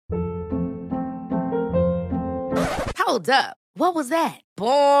Hold up. What was that?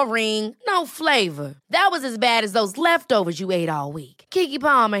 Boring. No flavor. That was as bad as those leftovers you ate all week. Keke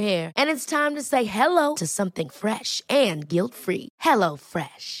Palmer here, and it's time to say hello to something fresh and guilt-free. Hello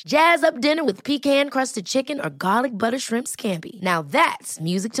Fresh. Jazz up dinner with pecan-crusted chicken or garlic butter shrimp scampi. Now that's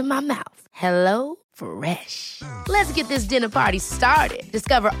music to my mouth. Hello Fresh. Let's get this dinner party started.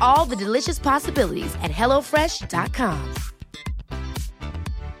 Discover all the delicious possibilities at hellofresh.com.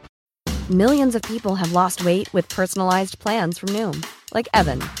 Millions of people have lost weight with personalized plans from Noom. Like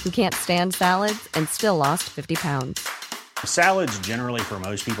Evan, who can't stand salads and still lost 50 pounds. Salads generally for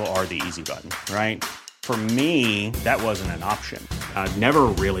most people are the easy button, right? For me, that wasn't an option. I never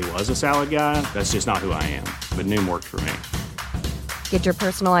really was a salad guy. That's just not who I am. But Noom worked for me. Get your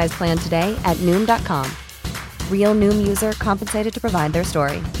personalized plan today at Noom.com. Real Noom user compensated to provide their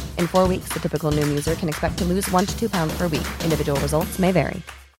story. In 4 weeks, the typical Noom user can expect to lose 1 to 2 pounds per week. Individual results may vary.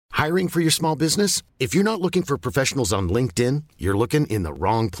 Hiring for your small business? If you're not looking for professionals on LinkedIn, you're looking in the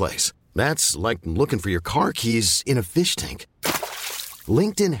wrong place. That's like looking for your car keys in a fish tank.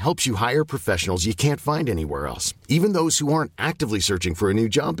 LinkedIn helps you hire professionals you can't find anywhere else, even those who aren't actively searching for a new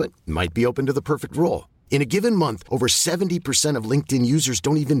job but might be open to the perfect role. In a given month, over 70% of LinkedIn users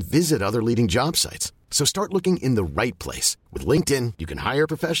don't even visit other leading job sites. So start looking in the right place. With LinkedIn, you can hire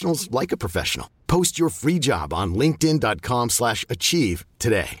professionals like a professional. Post your free job on linkedin.com/achieve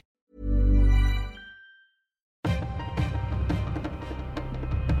today.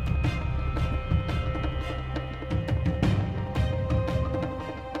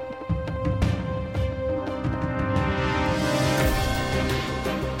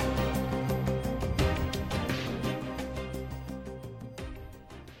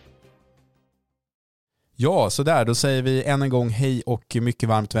 Ja, så där. Då säger vi än en gång hej och mycket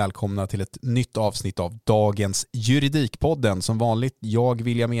varmt välkomna till ett nytt avsnitt av dagens Juridikpodden. Som vanligt, jag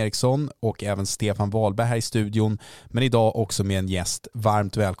William Eriksson och även Stefan Wahlberg här i studion. Men idag också med en gäst.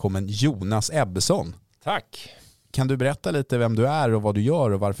 Varmt välkommen Jonas Ebbesson. Tack. Kan du berätta lite vem du är och vad du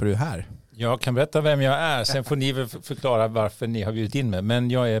gör och varför du är här? Jag kan berätta vem jag är. Sen får ni väl förklara varför ni har bjudit in mig.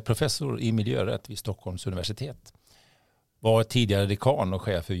 Men jag är professor i miljörätt vid Stockholms universitet. Var tidigare dekan och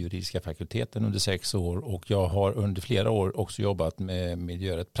chef för juridiska fakulteten under 6 år, och jag har under flera år också jobbat med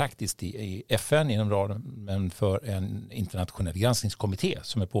miljörätt praktiskt i FN inom ramen för en internationell granskningskommitté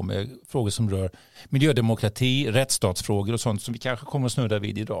som är på med frågor som rör miljödemokrati, rättsstatsfrågor och sånt som vi kanske kommer att snudda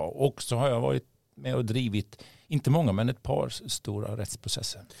vid idag. Och så har jag varit med och drivit, inte många men ett par stora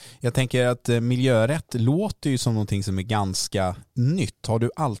rättsprocesser. Jag tänker att miljörätt låter ju som någonting som är ganska nytt. Har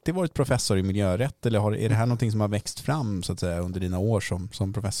du alltid varit professor i miljörätt eller är det här någonting som har växt fram så att säga under dina år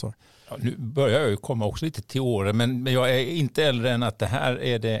som professor? Ja, nu börjar jag ju komma också lite till åren, men jag är inte äldre än att det här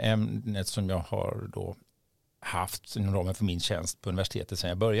är det ämnet som jag har då haft inom ramen för min tjänst på universitetet sedan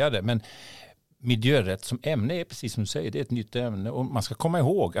jag började. Men miljörätt som ämne är precis som du säger, det är ett nytt ämne, och man ska komma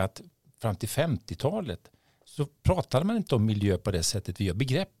ihåg att fram till 50-talet så pratade man inte om miljö på det sättet vi gör.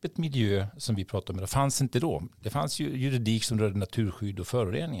 Begreppet miljö som vi pratar om det fanns inte då. Det fanns ju juridik som rörde naturskydd och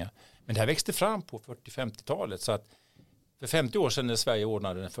föroreningar. Men det här växte fram på 40-50-talet, så att för 50 år sedan när Sverige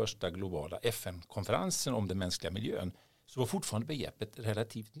ordnade den första globala FN-konferensen om den mänskliga miljön så var fortfarande begreppet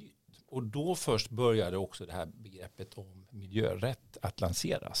relativt nytt. Och då först började också det här begreppet om miljörätt att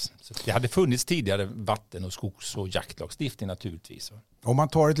lanseras. Så det hade funnits tidigare vatten- och skogs- och jaktlagstiftning naturligtvis. Om man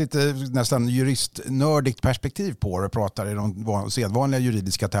tar ett lite nästan juristnördigt perspektiv på det och pratar i de sedvanliga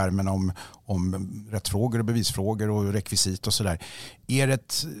juridiska termerna om rättsfrågor och bevisfrågor och rekvisit och sådär. Är det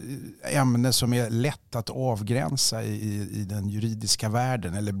ett ämne som är lätt att avgränsa i den juridiska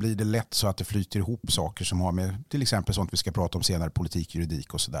världen, eller blir det lätt så att det flyter ihop saker som har med till exempel sånt vi ska prata om senare, politik,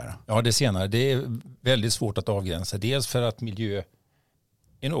 juridik och sådär? Ja, det senare. Det är väldigt svårt att avgränsa. Dels för att miljö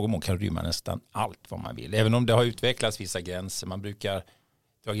i någon mån kan rymma nästan allt vad man vill. Även om det har utvecklats vissa gränser. Man brukar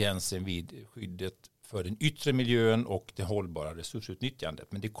dra gränsen vid skyddet för den yttre miljön och det hållbara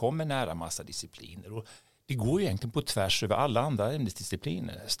resursutnyttjandet. Men det kommer nära massa discipliner. Och det går egentligen på tvärs över alla andra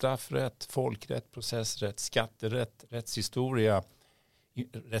ämnesdiscipliner. Straffrätt, folkrätt, processrätt, skatterätt, rättshistoria,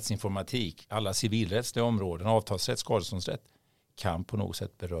 rättsinformatik, alla civilrättsliga områden, avtalsrätt, skadeståndsrätt kan på något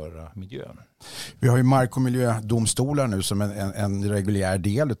sätt beröra miljön. Vi har ju mark- och miljödomstolar nu som en reguljär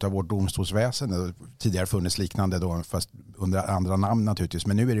del av vårt domstolsväsende. Tidigare funnits liknande då, fast under andra namn naturligtvis.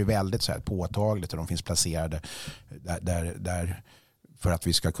 Men nu är det väldigt så här påtagligt och de finns placerade där för att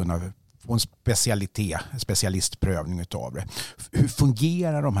vi ska kunna få en specialistprövning utav det. Hur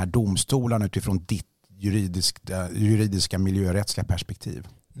fungerar de här domstolarna utifrån ditt juridiska miljörättsliga perspektiv?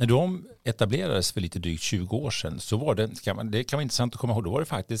 När de etablerades för lite drygt 20 år sedan så var det kan vara intressant att komma ihåg, då var det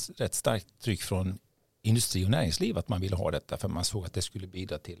faktiskt rätt starkt tryck från industri och näringsliv att man ville ha detta, för man såg att det skulle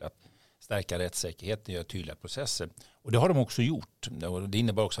bidra till att stärka rättssäkerheten, göra tydliga processer. Och det har de också gjort. Och det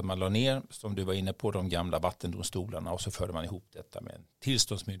innebär också att man la ner, som du var inne på, de gamla vattendomstolarna och så förde man ihop detta med en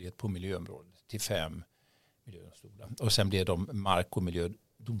tillståndsmyndighet på miljöområdet till 5 miljödomstolar. Och sen blev de mark- och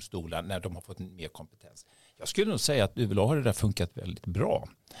miljödomstolar när de har fått mer kompetens. Jag skulle nog säga att överlag har det där funkat väldigt bra.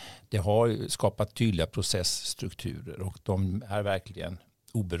 Det har skapat tydliga processstrukturer och de är verkligen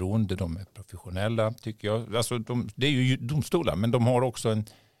oberoende, de är professionella tycker jag. Alltså det är ju domstolar men de har också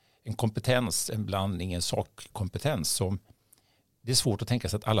en kompetens, en blandning, en sakkompetens som det är svårt att tänka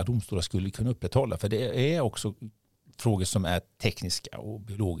sig att alla domstolar skulle kunna upprätthålla. För det är också frågor som är tekniska och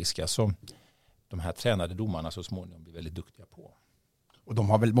biologiska som de här tränade domarna så småningom blir väldigt duktiga på. Och de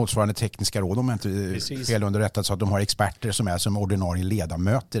har väl motsvarande tekniska råd om jag inte fel underrättat så att de har experter som är som ordinarie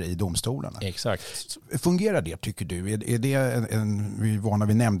ledamöter i domstolarna. Exakt. Fungerar det tycker du? Är det vi är vana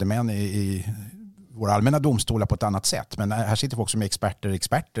vid nämndemän i våra allmänna domstolar på ett annat sätt. Men här sitter folk som är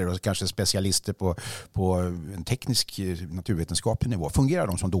experter och kanske specialister på en teknisk naturvetenskaplig nivå. Fungerar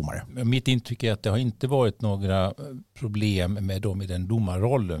de som domare? Mitt intryck är att det har inte varit några problem med dem i den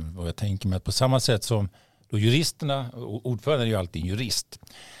domarrollen. Och jag tänker mig att på samma sätt som då juristerna, och ordföranden är ju alltid en jurist,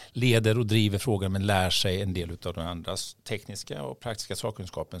 leder och driver frågan men lär sig en del av de andras tekniska och praktiska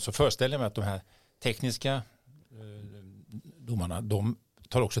sakkunskapen, så föreställer jag mig att de här tekniska domarna, de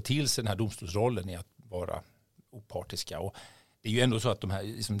tar också till sig den här domstolsrollen i att vara opartiska. Och det är ju ändå så att de här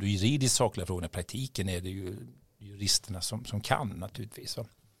liksom, de juridiskt sakliga frågorna i praktiken är det ju juristerna som kan naturligtvis.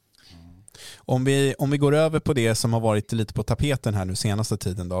 Om vi går över på det som har varit lite på tapeten här nu senaste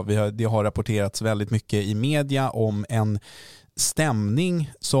tiden då. Det har rapporterats väldigt mycket i media om en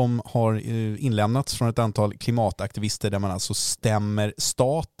stämning som har inlämnats från ett antal klimataktivister där man alltså stämmer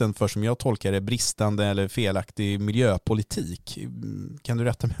staten för, som jag tolkar det, bristande eller felaktig miljöpolitik. Kan du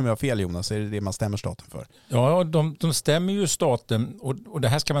rätta mig om jag har fel, Jonas? Är det det man stämmer staten för? Ja, de stämmer ju staten och det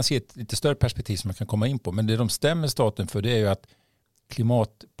här ska man se ett lite större perspektiv som man kan komma in på. Men det de stämmer staten för det är ju att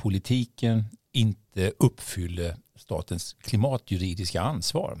klimatpolitiken inte uppfyller statens klimatjuridiska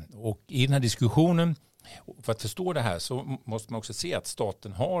ansvar. Och i den här diskussionen, för att förstå det här, så måste man också se att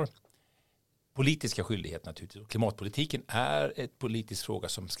staten har politiska skyldigheter naturligtvis. Och klimatpolitiken är ett politisk fråga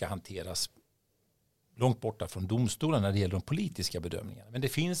som ska hanteras långt borta från domstolarna när det gäller de politiska bedömningarna. Men det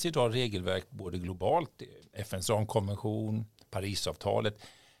finns idag regelverk både globalt, FNs ramkonvention, Parisavtalet,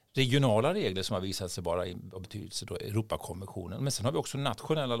 regionala regler som har visat sig vara av betydelse, då Europakonventionen. Men sen har vi också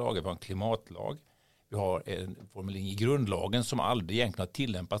nationella lagar. Vi har en klimatlag. Vi har en formulering i grundlagen som aldrig egentligen har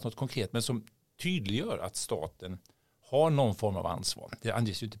tillämpats något konkret, men som tydliggör att staten har någon form av ansvar. Det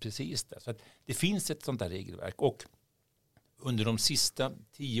anges ju inte precis där. Så att det finns ett sånt där regelverk. Och under de sista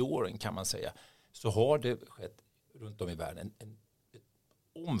 10 åren kan man säga så har det skett runt om i världen ett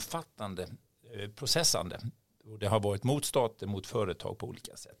omfattande processande. Och det har varit mot staten, mot företag på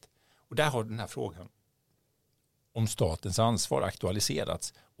olika sätt. Och där har den här frågan om statens ansvar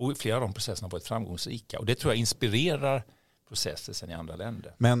aktualiserats. Och flera av de processerna har varit framgångsrika. Och det tror jag inspirerar processer sen i andra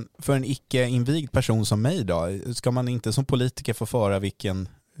länder. Men för en icke-invigd person som mig då, ska man inte som politiker få föra vilken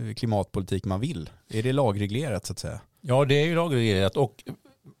klimatpolitik man vill? Är det lagreglerat så att säga? Ja, det är ju lagreglerat och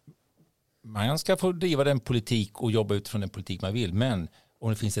man ska få driva den politik och jobba utifrån den politik man vill, men om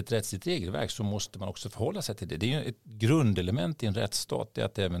det finns ett rättsligt regelverk så måste man också förhålla sig till det. Det är ju ett grundelement i en rättsstat, det är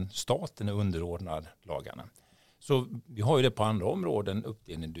att även staten är underordnad lagarna. Så vi har ju det på andra områden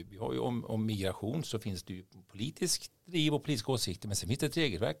uppdelning. Vi har ju om migration så finns det ju politisk driv och politiska åsikter, men sen finns det ett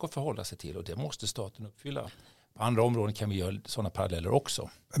regelverk att förhålla sig till och det måste staten uppfylla. På andra områden kan vi göra sådana paralleller också.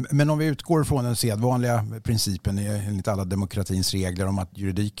 Men om vi utgår från den sedvanliga principen enligt alla demokratins regler om att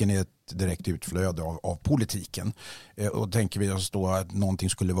juridiken är ett direkt utflöde av politiken och tänker vi oss då att någonting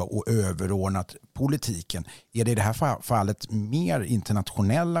skulle vara överordnat politiken. Är det i det här fallet mer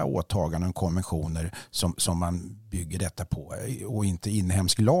internationella åtaganden och konventioner som man bygger detta på och inte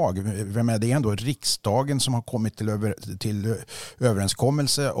inhemsk lag? Det är ändå riksdagen som har kommit till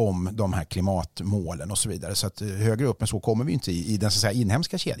överenskommelse om de här klimatmålen och så vidare. Så att högre upp än så kommer vi inte i den så att säga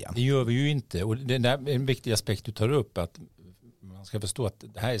inhemska kedjan. Det gör vi ju inte. Och det är en viktig aspekt du tar upp, att man ska förstå att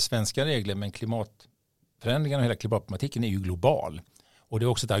det här är svenska regler, men klimatförändringarna och hela klimatproblematiken är ju global. Och det är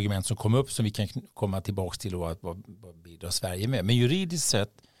också ett argument som kommer upp som vi kan komma tillbaka till och vad bidrar Sverige med. Men juridiskt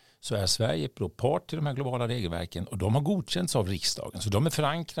sett så är Sverige part till de här globala regelverken och de har godkänts av riksdagen. Så de är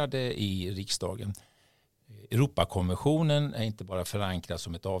förankrade i riksdagen. Europakonventionen är inte bara förankrad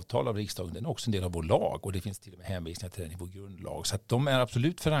som ett avtal av riksdagen, den är också en del av vår lag och det finns till och med hänvisningar till den i vår grundlag. Så att de är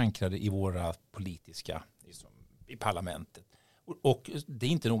absolut förankrade i våra politiska, liksom, i parlamentet. Och det är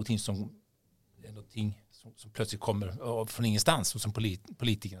inte någonting som plötsligt kommer från ingenstans och som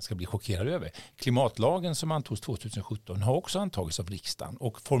politikerna ska bli chockerade över. Klimatlagen som antogs 2017 har också antagits av riksdagen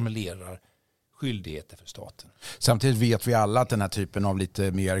och formulerar skyldigheter för staten. Samtidigt vet vi alla att den här typen av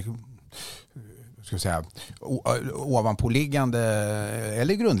lite mer ovanpåliggande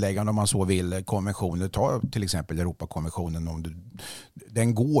eller grundläggande om man så vill konventioner, ta till exempel Europakonventionen,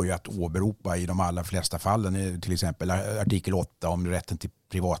 den går ju att åberopa i de allra flesta fallen, till exempel artikel 8 om rätten till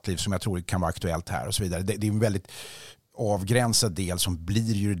privatliv som jag tror kan vara aktuellt här och så vidare. Det är en väldigt avgränsad del som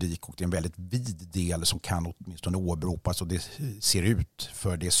blir juridik och det är en väldigt vid del som kan åtminstone åberopas och det ser ut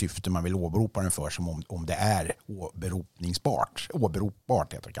för det syfte man vill åberopa den för som om det är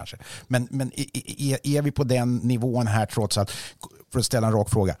åberopbart heter det kanske. Men är vi på den nivån här trots att, för att ställa en rak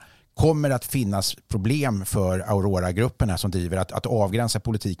fråga, kommer det att finnas problem för Aurora-grupperna som driver att avgränsa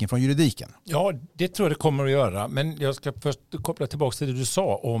politiken från juridiken? Ja, det tror jag det kommer att göra. Men jag ska först koppla tillbaka till det du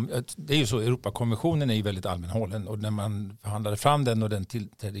sa om att det är ju så, Europakonventionen är ju väldigt allmänhållen och när man förhandlade fram den och den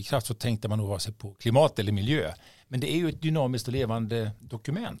trädde i kraft så tänkte man nog vara sig på klimat eller miljö. Men det är ju ett dynamiskt och levande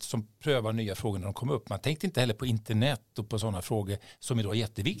dokument som prövar nya frågor när de kommer upp. Man tänkte inte heller på internet och på sådana frågor som idag är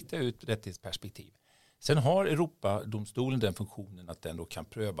jätteviktiga ur ett rättighetsperspektiv. Sen har Europadomstolen den funktionen att den då kan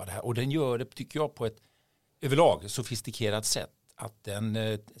pröva det här. Och den gör det, tycker jag, på ett överlag sofistikerat sätt. Att den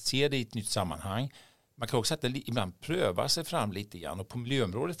ser det i ett nytt sammanhang. Man kan också att det ibland prövar sig fram lite grann. Och på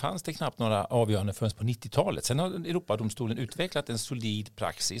miljöområdet fanns det knappt några avgöranden förrän på 90-talet. Sen har Europadomstolen utvecklat en solid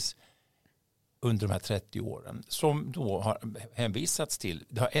praxis under de här 30 åren. Som då har hänvisats till.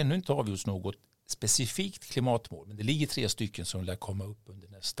 Det har ännu inte avgjorts något specifikt klimatmål. Men det ligger 3 stycken som lär komma upp under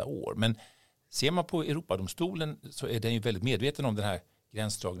nästa år. Men ser man på Europadomstolen så är den ju väldigt medveten om den här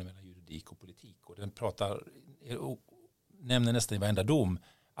gränsdragningen mellan juridik och politik. Och den nämner nästan i varenda dom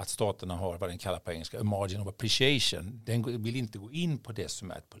att staterna har vad den kallar på engelska a margin of appreciation. Den vill inte gå in på det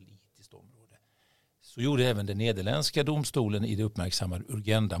som är ett politiskt område. Så gjorde även den nederländska domstolen i det uppmärksammade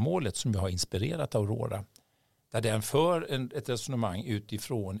Urgenda-målet som har inspirerat Aurora. Där den för ett resonemang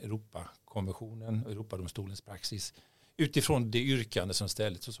utifrån Europakonventionen och Europadomstolens praxis. Utifrån det yrkande som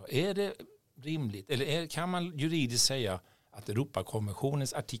ställdes så är det rimligt, eller kan man juridiskt säga att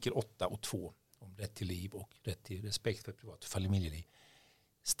Europakonventionens artikel 8 och 2 om rätt till liv och rätt till respekt för privat och familjeliv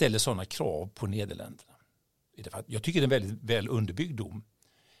ställer sådana krav på Nederländerna. Jag tycker det är en väldigt väl underbyggd dom.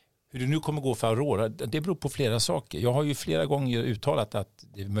 Hur det nu kommer gå för Aurora, det beror på flera saker. Jag har ju flera gånger uttalat att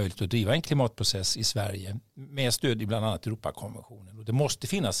det är möjligt att driva en klimatprocess i Sverige med stöd i bland annat Europakonventionen. Och det måste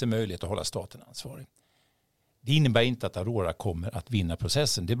finnas en möjlighet att hålla staten ansvarig. Det innebär inte att Aurora kommer att vinna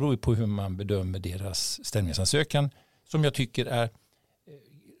processen. Det beror på hur man bedömer deras stämningsansökan som jag tycker är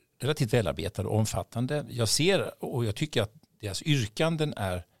relativt välarbetad och omfattande. Jag tycker att deras yrkanden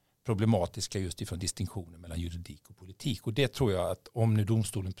är problematiska just ifrån distinktionen mellan juridik och politik. Och det tror jag att om nu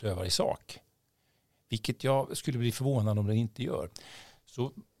domstolen prövar i sak, vilket jag skulle bli förvånad om den inte gör,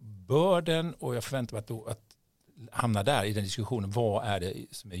 så bör den, och jag förväntar mig att hamna där i den diskussionen, vad är det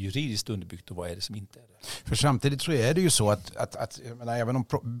som är juridiskt underbyggt och vad är det som inte är det? För samtidigt så är det ju så att jag menar, även om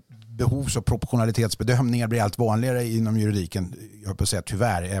behovs- och proportionalitetsbedömningar blir allt vanligare inom juridiken, jag får säga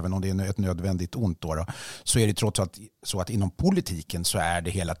tyvärr, även om det är ett nödvändigt ont då, så är det trots allt så att inom politiken så är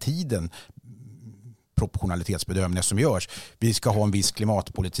det hela tiden proportionalitetsbedömningar som görs. Vi ska ha en viss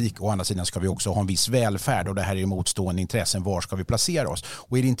klimatpolitik, å andra sidan ska vi också ha en viss välfärd och det här är motstående intressen. Var ska vi placera oss?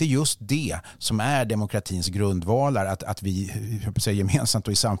 Och är det inte just det som är demokratins grundvalar att vi gemensamt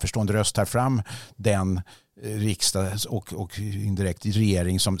och i samförstånd röstar fram den riksdag och indirekt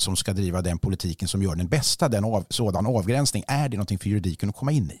regering som ska driva den politiken som gör den bästa, sådan avgränsning, är det någonting för juridiken att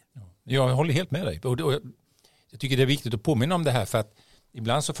komma in i? Jag håller helt med dig. Jag tycker det är viktigt att påminna om det här för att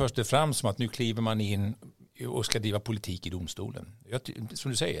ibland så förs det fram som att nu kliver man in och ska driva politik i domstolen.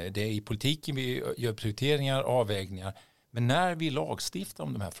 Som du säger, det är i politiken vi gör prioriteringar, avvägningar. Men när vi lagstiftar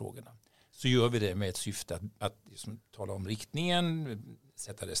om de här frågorna så gör vi det med ett syfte att liksom tala om riktningen,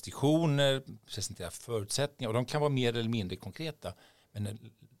 sätta restriktioner, presentera förutsättningar. Och de kan vara mer eller mindre konkreta. Men när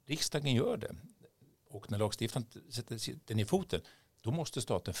riksdagen gör det och när lagstiftaren sätter den i foten, då måste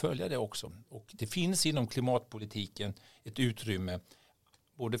staten följa det också. Och det finns inom klimatpolitiken ett utrymme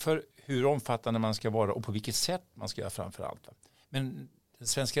både för hur omfattande man ska vara och på vilket sätt man ska göra framför allt. Men den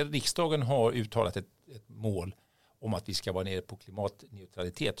svenska riksdagen har uttalat ett mål om att vi ska vara nere på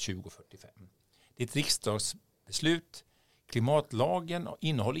klimatneutralitet 2045. Det är ett riksdagsbeslut. Klimatlagen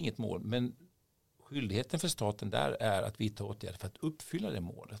innehåller inget mål, men skyldigheten för staten där är att vidta åtgärder för att uppfylla det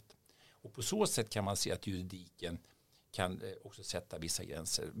målet. Och på så sätt kan man se att juridiken kan också sätta vissa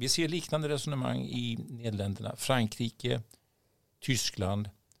gränser. Vi ser liknande resonemang i Nederländerna, Frankrike, Tyskland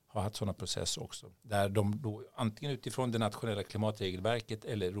har haft sådana processer också. Där de då antingen utifrån det nationella klimatregelverket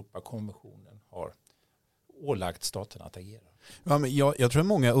eller Europakonventionen har ålagt staten att agera. Ja, men jag tror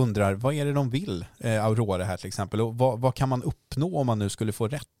många undrar, vad är det de vill, Aurora här till exempel, och vad kan man uppnå om man nu skulle få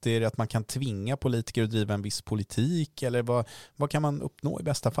rätt? Är det att man kan tvinga politiker att driva en viss politik, eller vad kan man uppnå i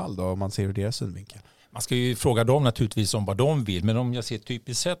bästa fall då, om man ser ur deras synvinkel? Man ska ju fråga dem naturligtvis om vad de vill, men om jag ser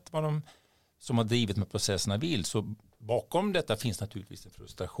typiskt sett vad de som har drivit med processerna vill, så bakom detta finns naturligtvis en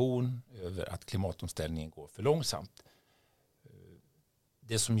frustration över att klimatomställningen går för långsamt.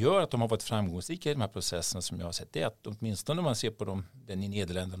 Det som gör att de har varit framgångsrika i de här processerna som jag har sett, är att åtminstone om man ser på den i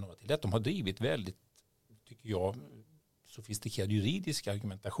Nederländerna och till, att de har drivit väldigt, tycker jag, sofistikerad juridisk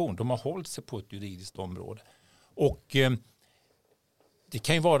argumentation. De har hållit sig på ett juridiskt område. Och det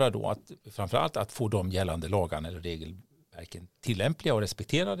kan ju vara då att framförallt att få de gällande lagarna eller regelverken tillämpliga och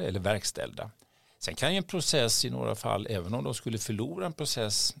respekterade eller verkställda. Sen kan ju en process i några fall, även om de skulle förlora en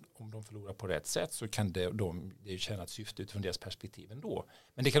process, om de förlorar på rätt sätt, så kan det tjäna ett syfte utifrån deras perspektiv ändå.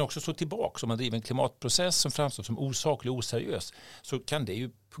 Men det kan också stå tillbaka. Om man driver en klimatprocess som framstår som osaklig och oseriös, så kan det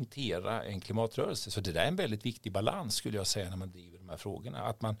ju punktera en klimatrörelse. Så det där är en väldigt viktig balans, skulle jag säga, när man driver de här frågorna.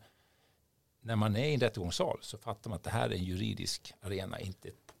 Att man, när man är i en rättegångssal, så fattar man att det här är en juridisk arena, inte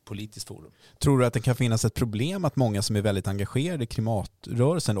ett politiskt forum. Tror du att det kan finnas ett problem att många som är väldigt engagerade i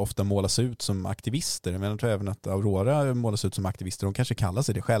klimatrörelsen ofta målas ut som aktivister? Men jag tror även att Aurora målas ut som aktivister. De kanske kallar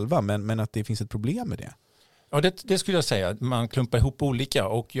sig det själva, men att det finns ett problem med det. Ja, det skulle jag säga. Man klumpar ihop olika,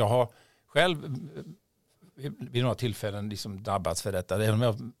 och jag har själv vid några tillfällen liksom drabbats för detta. Även om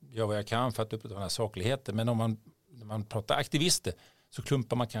jag gör vad jag kan för att upprätthålla sakerheten. Men när man pratar aktivister, så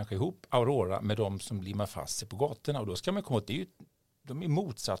klumpar man kanske ihop Aurora med de som limmar fast sig på gatorna. Och då ska man komma åt, de är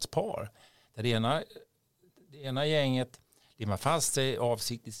motsatspar. Där det ena gänget limmar fast sig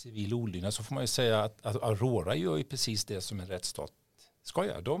avsiktligt civil olydnad, så får man ju säga att Aurora gör ju precis det som en rättsstat ska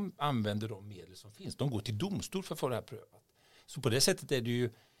göra. De använder de medel som finns. De går till domstol för att få det här prövat. Så på det sättet är det ju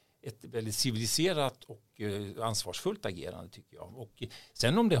ett väldigt civiliserat och ansvarsfullt agerande, tycker jag. Och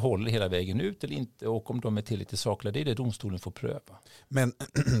sen om det håller hela vägen ut eller inte, och om de är tillräckligt sakliga, det är det domstolen får pröva. Men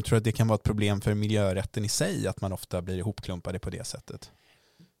tror du att det kan vara ett problem för miljörätten i sig, att man ofta blir ihopklumpade på det sättet?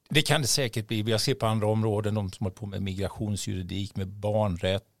 Det kan det säkert bli. Jag ser på andra områden, de som håller på med migrationsjuridik, med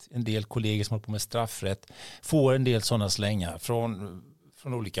barnrätt, en del kollegor som håller på med straffrätt, får en del sådana slängar från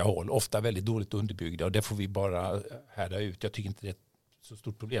olika håll, ofta väldigt dåligt underbyggda, och det får vi bara härda ut. Jag tycker inte det är ett så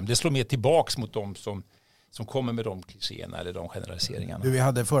stort problem. Det slår mer tillbaks mot de som kommer med de klichéerna eller de generaliseringarna. Vi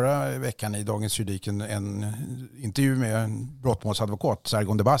hade förra veckan i Dagens Juridik en intervju med en brottmålsadvokat,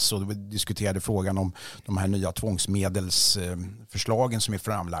 Sargon de Basso, och vi diskuterade frågan om de här nya tvångsmedelsförslagen som är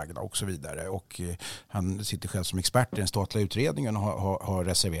framlagda och så vidare. Och han sitter själv som expert i den statliga utredningen och har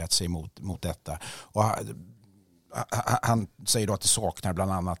reserverat sig mot detta. Och han säger då att det saknar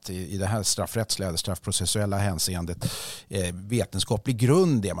bland annat i det här straffrättsliga eller straffprocessuella hänseendet vetenskaplig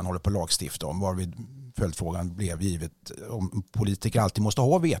grund, det man håller på att lagstifta om, varvid följdfrågan blev givet om politiker alltid måste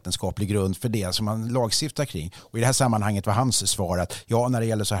ha vetenskaplig grund för det som man lagstiftar kring. Och i det här sammanhanget var hans svar att ja, när det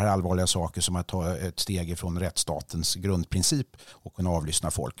gäller så här allvarliga saker som att ta ett steg ifrån rättsstatens grundprincip och kunna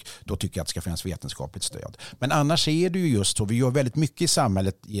avlyssna folk, då tycker jag att det ska finnas vetenskapligt stöd. Men annars är det ju just så, vi gör väldigt mycket i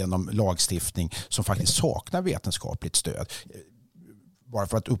samhället genom lagstiftning som faktiskt saknar vetenskapligt stöd. Bara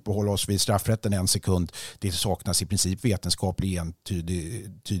för att uppehålla oss vid straffrätten en sekund, det saknas i princip vetenskapligt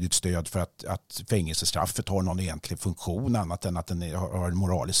entydigt stöd för att fängelsestraffet har någon egentlig funktion annat än att den har en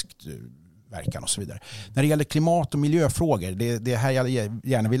moralisk verkan och så vidare. När det gäller klimat- och miljöfrågor, det är här jag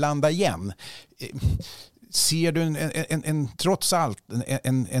gärna vill landa igen. Ser du trots allt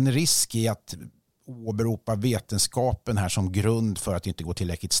en risk i att åberopa vetenskapen här som grund för att det inte går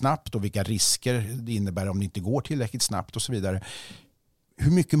tillräckligt snabbt, och vilka risker det innebär om det inte går tillräckligt snabbt och så vidare?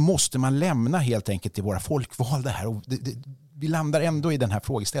 Hur mycket måste man lämna helt enkelt till våra folkvalda här? Och vi landar ändå i den här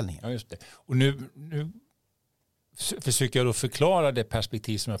frågeställningen. Ja, just det. Och nu försöker jag då förklara det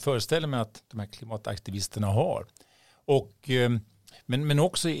perspektiv som jag föreställer mig att de här klimataktivisterna har. Och, men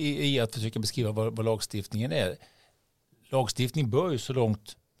också i att försöka beskriva vad lagstiftningen är. Lagstiftning bör ju så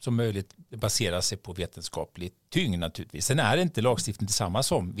långt som möjligt basera sig på vetenskaplig tyngd naturligtvis. Sen är inte lagstiftning detsamma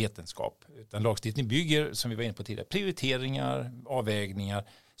som vetenskap, utan lagstiftning bygger, som vi var inne på tidigare, prioriteringar, avvägningar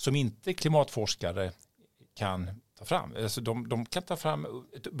som inte klimatforskare kan ta fram. Alltså de kan ta fram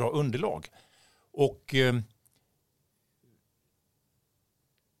ett bra underlag. Och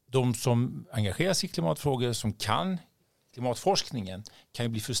de som engagerar sig i klimatfrågor, som kan klimatforskningen, kan ju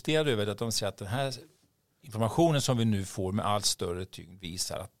bli frustrerade över att de säger att den här informationen som vi nu får med allt större tyngd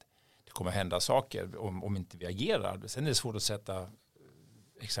visar att det kommer hända saker om inte vi agerar. Sen är det svårt att sätta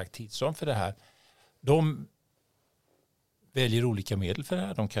exakt tidsram för det här. De väljer olika medel för det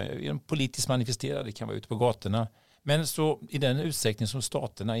här. De kan politiskt manifestera, det kan vara ute på gatorna. Men så i den utsträckning som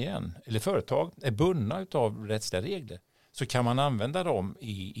staterna igen, eller företag, är bundna av rättsliga regler, så kan man använda dem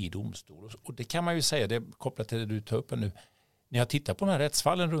i domstol. Och det kan man ju säga, det är kopplat till det du tar upp nu. När jag tittar på de här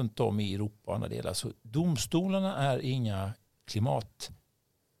rättsfallen runt om i Europa och andra delar, så domstolarna är inga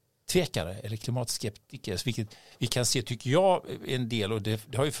klimattvekare eller klimatskeptiker. Vilket vi kan se, tycker jag, en del, och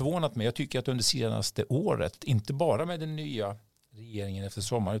det har ju förvånat mig. Jag tycker att under senaste året, inte bara med den nya regeringen efter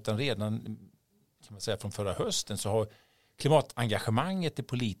sommaren, utan redan kan man säga från förra hösten, så har klimatengagemanget, det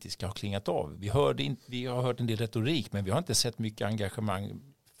politiska, har klingat av. Vi har hört en del retorik, men vi har inte sett mycket engagemang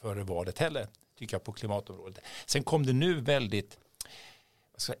före valet heller, tycker jag, på klimatområdet. Sen kom det nu väldigt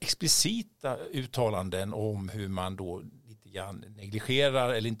explicita uttalanden om hur man då lite grann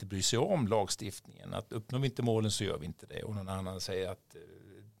negligerar eller inte bryr sig om lagstiftningen. Att uppnår vi inte målen så gör vi inte det. Och någon annan säger att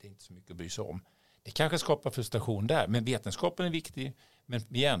det är inte så mycket att bry sig om. Det kanske skapar frustration där, men vetenskapen är viktig.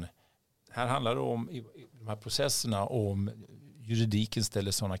 Men igen, här handlar det om i de här processerna om juridiken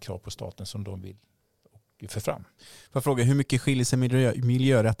ställer sådana krav på staten som de vill för fram. Får jag fråga, hur mycket skiljer sig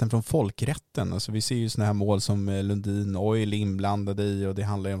miljörätten från folkrätten? Alltså vi ser ju sådana här mål som Lundin Oil inblandade i, och det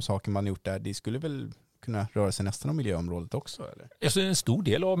handlar ju om saker man gjort där. Det skulle väl kunna röra sig nästan om miljöområdet också? Eller? Alltså en stor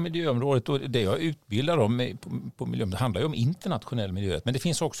del av miljöområdet, och det jag utbildar om på miljöområdet, handlar ju om internationell miljörätt. Men det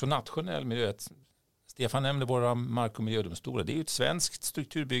finns också nationell miljörätt. Stefan nämnde våra mark- och miljödomstolar. Det är ju ett svenskt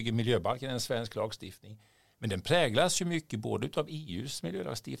strukturbygge, miljöbalken är en svensk lagstiftning. Men den präglas ju mycket både av EUs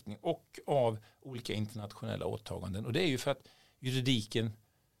miljölagstiftning och av olika internationella åtaganden. Och det är ju för att juridiken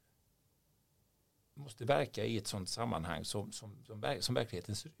måste verka i ett sådant sammanhang som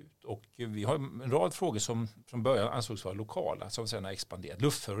verkligheten ser ut. Och vi har en rad frågor som från början ansågs vara lokala, som sedan har expanderat.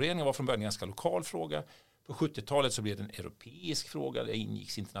 Luftförorening var från början en ganska lokal fråga. På 70-talet så blev det en europeisk fråga. Det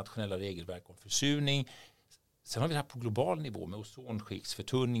ingicks internationella regelverk om försurning. Sen har vi det här på global nivå med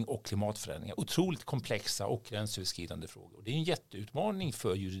ozonskiktsförtunning och klimatförändringar. Otroligt komplexa och gränsöverskridande frågor. Och det är en jätteutmaning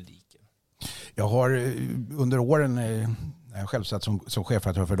för juridiken. Jag har under åren, när jag själv satt som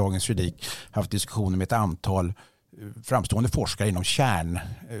chefredaktör för Dagens Juridik, haft diskussioner med ett antal framstående forskare inom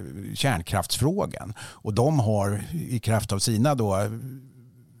kärnkraftsfrågan. Och de har i kraft av sina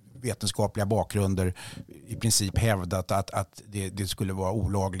vetenskapliga bakgrunder i princip hävdat att det skulle vara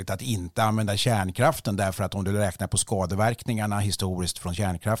olagligt att inte använda kärnkraften, därför att om du räknar på skadeverkningarna historiskt från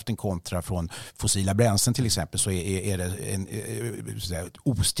kärnkraften kontra från fossila bränslen till exempel, så är det en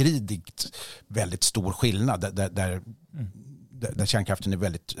ostridigt väldigt stor skillnad där kärnkraften är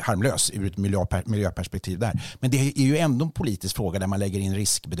väldigt harmlös ur ett miljöperspektiv där. Men det är ju ändå en politisk fråga där man lägger in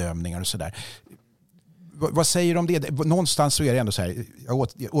riskbedömningar och sådär. Vad säger du om det? Någonstans så är det ändå så här, jag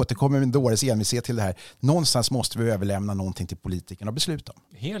återkommer med en dåres envishet till det här. Någonstans måste vi överlämna någonting till politikerna att besluta om.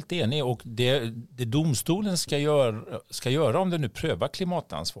 Helt enig, och det domstolen ska göra om den nu prövar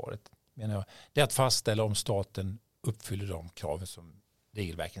klimatansvaret, menar jag, det är att fastställa om staten uppfyller de krav som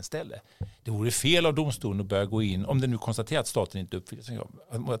regelverken ställer. Det vore fel av domstolen att börja gå in, om den nu konstaterar att staten inte uppfyller sina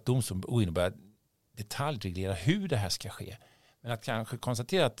krav, att domstolen går in och börjar detaljreglera hur det här ska ske. Men att kanske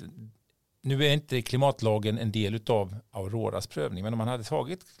konstatera att nu är inte klimatlagen en del av Auroras prövning, men om man hade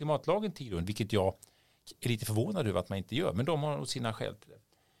tagit klimatlagen till grund, vilket jag är lite förvånad över att man inte gör, men de har nog sina skäl till det,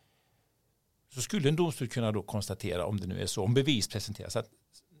 så skulle en domstol kunna då konstatera, om det nu är så, om bevis presenteras att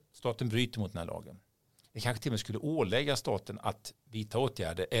staten bryter mot den här lagen. Det kanske till och med skulle ålägga staten att vidta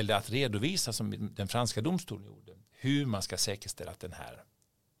åtgärder eller att redovisa, som den franska domstolen gjorde, hur man ska säkerställa att den här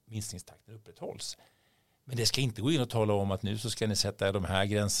minskningstakten upprätthålls. Men det ska inte gå in och tala om att nu så ska ni sätta de här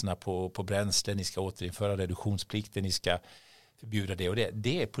gränserna på bränsle, ni ska återinföra reduktionsplikten, ni ska förbjuda det och det.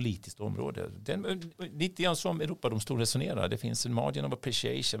 Det är politiskt område. Lite grann som Europadomstolen resonerar. Det finns en margin of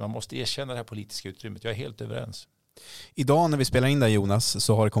appreciation. Man måste erkänna det här politiska utrymmet. Jag är helt överens. Idag när vi spelar in där, Jonas,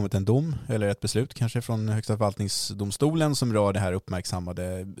 så har det kommit en dom eller ett beslut kanske från Högsta förvaltningsdomstolen som rör det här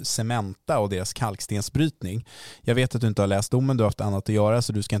uppmärksammade Cementa och deras kalkstensbrytning. Jag vet att du inte har läst domen, du har haft annat att göra,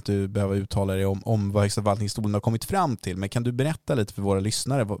 så du ska inte behöva uttala dig om vad Högsta förvaltningsdomstolen har kommit fram till. Men kan du berätta lite för våra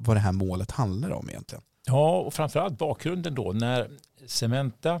lyssnare vad det här målet handlar om egentligen? Ja, och framförallt bakgrunden då. När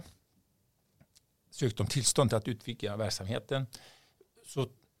Cementa sökte om tillstånd att utvidga verksamheten, så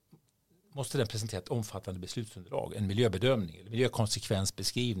måste den presentera ett omfattande beslutsunderlag, en miljöbedömning eller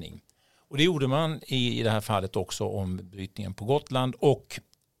miljökonsekvensbeskrivning. Och det gjorde man i det här fallet också om brytningen på Gotland, och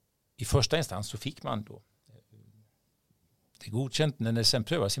i första instans så fick man då det godkänt. När det sen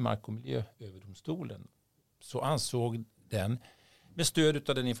prövades i Mark- och miljööverdomstolen så ansåg den, med stöd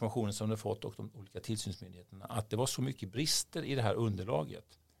av den informationen som den fått och de olika tillsynsmyndigheterna, att det var så mycket brister i det här underlaget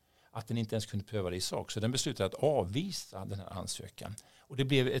att den inte ens kunde pröva det i sak. Så den beslutade att avvisa den här ansökan. Och det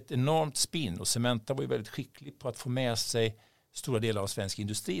blev ett enormt spinn, och Cementa var ju väldigt skicklig på att få med sig stora delar av svensk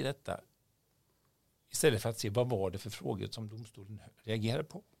industri i detta. istället för att se vad var det för frågor som domstolen reagerade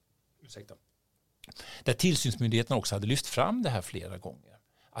på. Ursäkta. Där tillsynsmyndigheten också hade lyft fram det här flera gånger.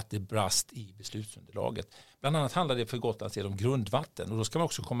 Att det brast i beslutsunderlaget. Bland annat handlar det för Gotlands del om grundvatten. Och då ska man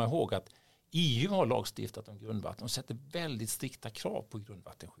också komma ihåg att EU har lagstiftat om grundvatten och sätter väldigt strikta krav på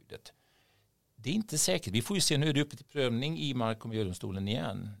grundvattenskyddet. Det är inte säkert. Vi får ju se, nu är det uppe till prövning i Mark- och miljödomstolen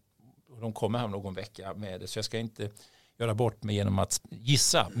igen. Och de kommer här om någon vecka med det, så jag ska inte göra bort mig genom att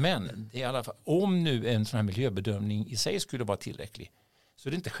gissa. Men det är i alla fall, om nu en sån här miljöbedömning i sig skulle vara tillräcklig, så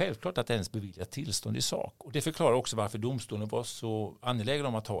är det inte självklart att ens bevilja tillstånd i sak. Och det förklarar också varför domstolen var så angelägen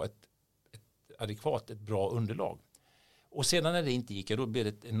om att ha ett adekvat, ett bra underlag. Och sedan när det inte gick, då blev det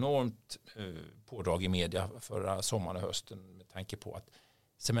ett enormt pådrag i media förra sommaren och hösten med tanke på att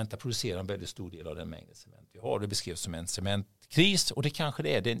Cementa producerar en väldigt stor del av den mängden cement vi har. Det beskrevs som en cementkris, och det kanske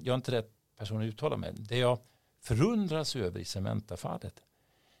det är. Jag är inte rätt person att uttala mig. Det jag förundras över i Cementa-fallet,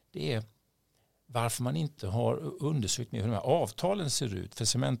 det är varför man inte har undersökt med hur de här avtalen ser ut. För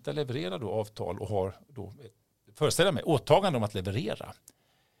Cementa levererar då avtal och har då, föreställer mig, åtagande om att leverera.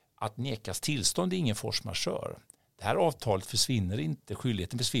 Att nekas tillstånd är ingen force majeure. Det här avtalet försvinner inte,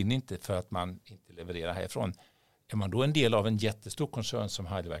 skyldigheten försvinner inte för att man inte levererar härifrån. Är man då en del av en jättestor koncern som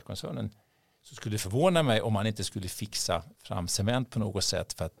Heidelberg-koncernen, så skulle det förvåna mig om man inte skulle fixa fram cement på något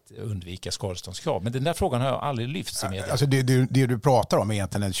sätt för att undvika skadeståndskrav. Men den där frågan har jag aldrig lyft med. Alltså det du pratar om är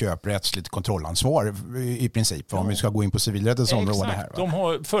egentligen ett köprättsligt kontrollansvar i princip, om vi ska gå in på civilrättens område här. Va? De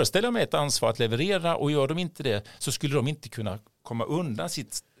har, föreställer mig, ett ansvar att leverera, och gör de inte det så skulle de inte kunna komma undan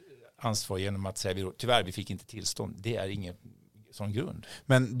sitt ansvar genom att säga tyvärr vi fick inte tillstånd. Det är ingen sån grund.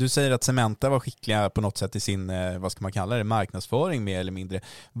 Men du säger att Cementa var skickliga på något sätt i sin, vad ska man kalla det, marknadsföring mer eller mindre.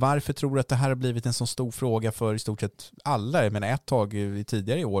 Varför tror du att det här har blivit en så stor fråga för i stort sett alla? Jag menar, ett tag i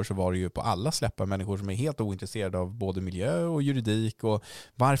tidigare i år så var det ju på alla släppa människor som är helt ointresserade av både miljö och juridik. Och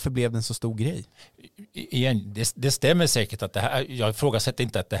varför blev det en så stor grej? Igen, det stämmer säkert att det här, jag ifrågasätter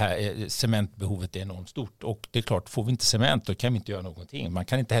inte att det här cementbehovet är enormt stort. Och det är klart, får vi inte cement då kan vi inte göra någonting. Man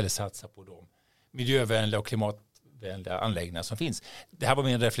kan inte heller satsa på de miljövänliga och klimatvänliga anläggningar som finns. Det här var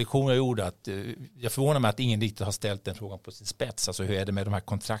min reflektion jag gjorde, att jag förvånar mig att ingen riktigt har ställt den frågan på sin spets. Alltså hur är det med de här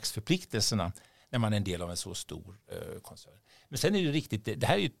kontraktsförpliktelserna när man är en del av en så stor koncern. Men sen är det riktigt, det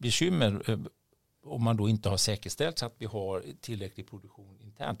här är ju ett bekymmer om man då inte har säkerställt så att vi har tillräcklig produktion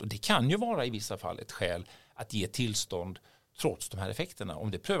internt. Och det kan ju vara i vissa fall ett skäl att ge tillstånd trots de här effekterna.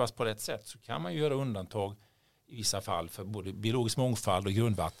 Om det prövas på rätt sätt så kan man ju göra undantag i vissa fall för både biologisk mångfald och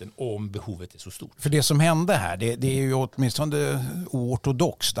grundvatten om behovet är så stort. För det som hände här, det är ju åtminstone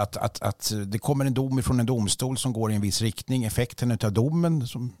oortodoxt att det kommer en dom från en domstol som går i en viss riktning. Effekten av domen,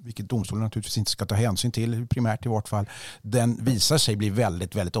 vilket domstolen naturligtvis inte ska ta hänsyn till, primärt i vart fall, den visar sig bli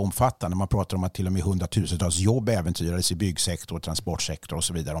väldigt, väldigt omfattande. Man pratar om att till och med 100,000-tals jobb äventyrades i byggsektor, transportsektor och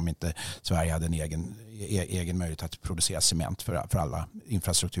så vidare om inte Sverige hade en egen möjlighet att producera cement för alla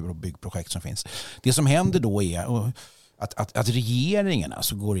infrastruktur- och byggprojekt som finns. Det som händer då är att regeringen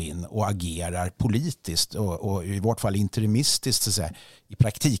alltså går in och agerar politiskt och i vart fall interimistiskt så att säga, i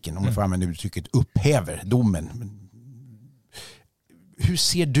praktiken, om man får använda uttrycket, upphäver domen. Hur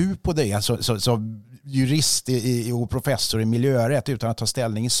ser du på det alltså, som jurist och professor i miljörätt utan att ta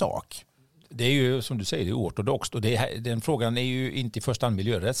ställning i sak? Det är ju som du säger, det är ortodoxt, och den frågan är ju inte i första hand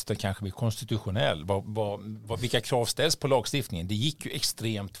miljörätt utan kanske mer konstitutionell. Vilka krav ställs på lagstiftningen? Det gick ju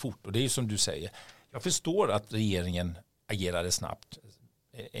extremt fort, och det är ju som du säger. Jag förstår att regeringen agerade snabbt.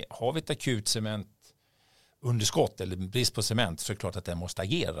 Har vi ett akut cementunderskott eller brist på cement så är det klart att den måste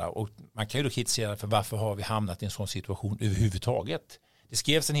agera. Och man kan ju då kritisera för varför har vi hamnat i en sån situation överhuvudtaget. Det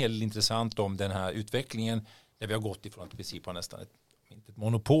skrevs en hel del intressant om den här utvecklingen där vi har gått ifrån att i princip ha nästan ett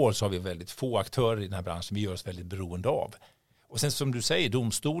monopol, så har vi väldigt få aktörer i den här branschen vi gör oss väldigt beroende av. Och sen som du säger,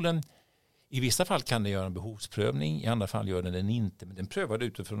 domstolen, i vissa fall kan den göra en behovsprövning, i andra fall gör den inte, men den prövade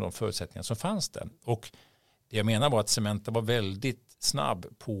utifrån de förutsättningar som fanns där. Och det jag menar var att Cementa var väldigt snabb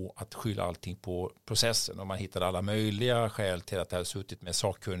på att skylla allting på processen, och man hittade alla möjliga skäl till att det hade suttit med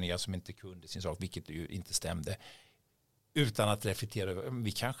sakkunniga som inte kunde sin sak, vilket ju inte stämde, utan att reflektera över,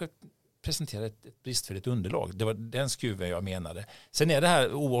 vi kanske presenterade ett bristfälligt underlag. Det var den skruven jag menade. Sen är det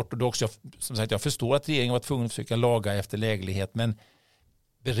här oortodoxt. Som sagt, jag förstår att regeringen var tvungen att försöka laga efter läglighet, men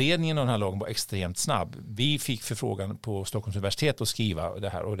beredningen av den här lagen var extremt snabb. Vi fick förfrågan på Stockholms universitet att skriva det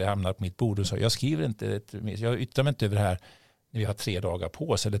här, och det hamnade på mitt bord och sa jag skriver inte, jag yttrar mig inte över det här när vi har 3 dagar på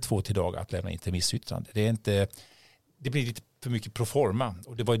oss eller 2 dagar att lämna in till missyttrande. Det blir lite för mycket proforma,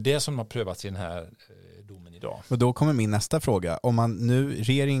 och det var ju det som har prövats i den här domen idag. Och då kommer min nästa fråga. Om man nu,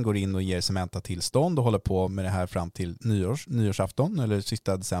 regeringen går in och ger Cementa tillstånd och håller på med det här fram till nyårsafton eller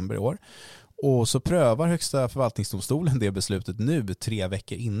sista december i år, Och så prövar Högsta förvaltningsdomstolen det beslutet nu 3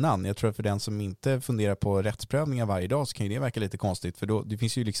 veckor innan. Jag tror att för den som inte funderar på rättsprövningar varje dag så kan ju det verka lite konstigt. För då, det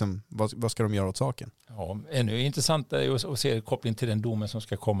finns ju liksom, vad ska de göra åt saken? Ja, ännu intressant är att se koppling till den domen som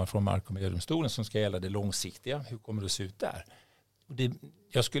ska komma från Mark- och miljödomstolen som ska gälla det långsiktiga. Hur kommer det att se ut där?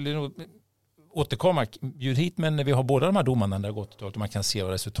 Jag skulle nog återkomma bjud hit, men när vi har båda de här domarna där gått och man kan se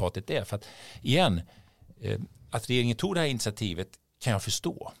vad resultatet är. För att igen, att regeringen tog det här initiativet kan jag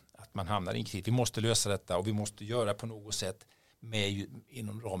förstå. Att man hamnar i en kris. Vi måste lösa detta och vi måste göra på något sätt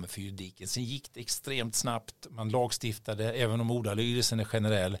inom ramen för juridiken. Sen gick det extremt snabbt. Man lagstiftade, även om ordalydelsen är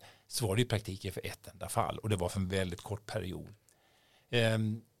generell, så var det i praktiken för ett enda fall. Och det var för en väldigt kort period.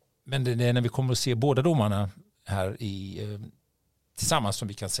 Men det är när vi kommer att se båda domarna här tillsammans som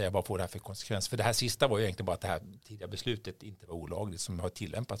vi kan säga vad får det här för konsekvens. För det här sista var ju egentligen bara att det här tidiga beslutet inte var olagligt som har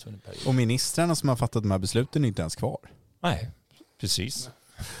tillämpats under perioden. Och ministrarna som har fattat de här besluten är inte ens kvar. Nej, precis.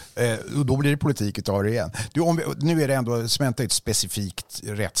 Och då blir det politik utav det igen. Nu är det ändå Cementa ett specifikt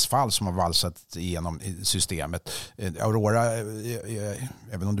rättsfall som har valsat igenom systemet. Aurora,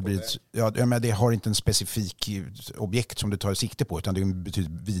 även om det blir men det har inte en specifik objekt som du tar sikte på, utan det är en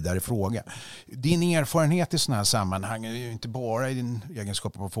betydligt vidare fråga. Din erfarenhet i sådana här sammanhang är ju inte bara i din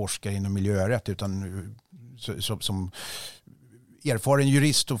egenskap av forskare inom miljörätt, utan som erfaren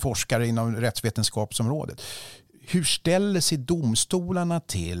jurist och forskare inom rättsvetenskapsområdet. Hur ställer sig domstolarna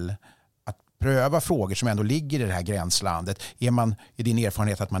till att pröva frågor som ändå ligger i det här gränslandet? Är din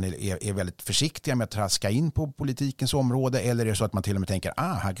erfarenhet att man är väldigt försiktiga med att traska in på politikens område, eller är det så att man till och med tänker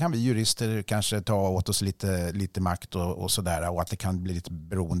här kan vi jurister kanske ta åt oss lite makt och sådär, och att det kan bli lite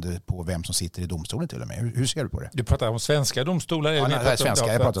beroende på vem som sitter i domstolen till och med? Hur ser du på det? Du pratar om svenska domstolar. Jag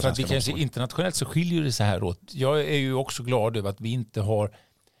pratar för vi kan se internationellt så skiljer det så här åt. Jag är ju också glad över att vi inte har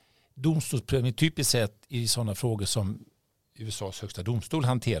domstolsprövning typiskt sett i sådana frågor som USAs högsta domstol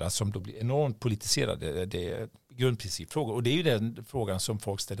hanterar, som då blir enormt politiserade. Det är grundprincipfrågor. Och det är ju den frågan som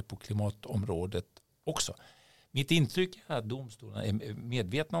folk ställer på klimatområdet också. Mitt intryck är att domstolarna är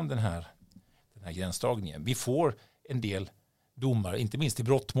medvetna om den här gränsdragningen. Vi får en del domar, inte minst i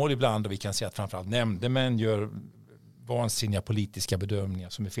brottmål ibland, och vi kan se att framförallt nämndemän gör vansinniga politiska bedömningar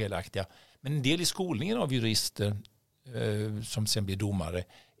som är felaktiga. Men en del i skolningen av jurister som sen blir domare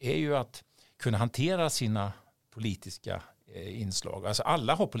är ju att kunna hantera sina politiska inslag. Alltså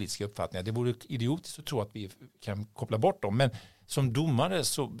alla har politiska uppfattningar. Det vore idiotiskt att tro att vi kan koppla bort dem. Men som domare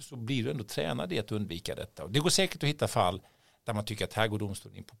så blir du ändå tränad i att undvika detta. Och det går säkert att hitta fall där man tycker att här går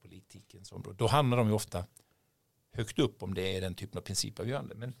domstolen in på politikens område. Då hamnar de ju ofta högt upp om det är den typen av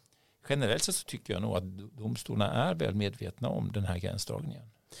principavgörande. Men generellt så tycker jag nog att domstolarna är väl medvetna om den här gränsdragningen.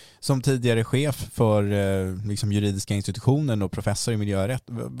 Som tidigare chef för juridiska institutionen och professor i miljörätt,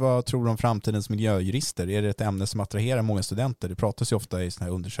 vad tror du om framtidens miljöjurister? Är det ett ämne som attraherar många studenter? Det pratas ju ofta i såna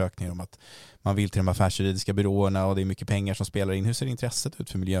här undersökningar om att man vill till de affärsjuridiska byråerna och det är mycket pengar som spelar in. Hur ser intresset ut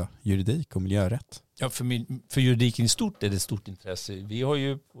för miljöjuridik och miljörätt? Ja, för juridiken i stort är det ett stort intresse. Vi har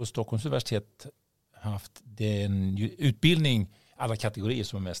ju på Stockholms universitet haft den utbildning alla kategorier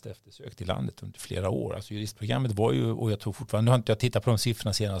som är mest eftersökt i landet under flera år. Alltså juristprogrammet var ju, och jag tror fortfarande, nu har inte jag tittat på de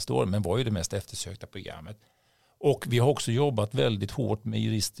siffrorna senaste åren, men var ju det mest eftersökta programmet. Och vi har också jobbat väldigt hårt med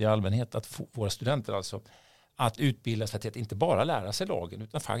jurister i allmänhet, att få våra studenter alltså att utbildas för att inte bara lära sig lagen,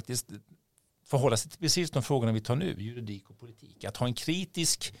 utan faktiskt förhålla sig till precis de frågorna vi tar nu, juridik och politik. Att ha en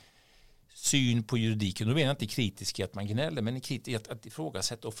kritisk syn på juridiken. Då menar jag inte kritisk i att man gnäller, men kritisk att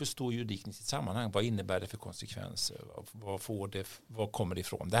ifrågasätta och förstå juridiken i sitt sammanhang. Vad innebär det för konsekvenser? Vad kommer det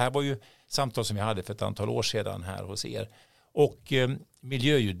ifrån? Det här var ju samtal som jag hade för ett antal år sedan här hos er. Och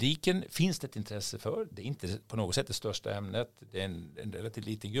miljöjuridiken finns det ett intresse för. Det är inte på något sätt det största ämnet. Det är en relativt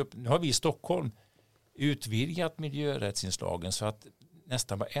liten grupp. Nu har vi i Stockholm utvidgat miljörättsinslagen så att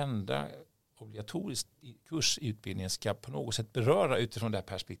nästan varenda obligatorisk kurs i utbildningen ska på något sätt beröra utifrån det här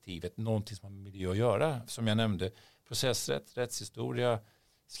perspektivet någonting som har med miljö att göra. Som jag nämnde, processrätt, rättshistoria,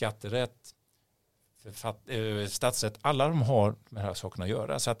 skatterätt, statsrätt. Alla de har med de här sakerna att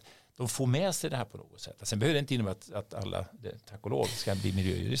göra. Så att de får med sig det här på något sätt. Sen behöver det inte innebära att alla, tack och lov, ska bli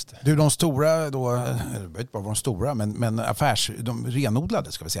miljöjurister. Du, de stora då, jag vet inte bara de stora, men de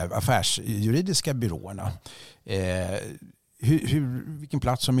renodlade, ska vi säga, affärsjuridiska byråerna. Vilken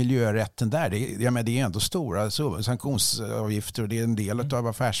plats har miljörätten där? Det är ändå stora sanktionsavgifter och det är en del av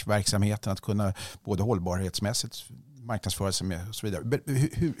affärsverksamheten att kunna både hållbarhetsmässigt marknadsföra sig med och så vidare.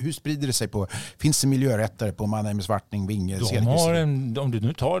 Hur sprider det sig finns det miljörättare på Mannheim, Svartning, Vinge? Om du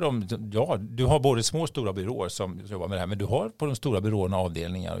nu tar dem, ja, du har både små och stora byråer som jobbar med det här, men du har på de stora byråerna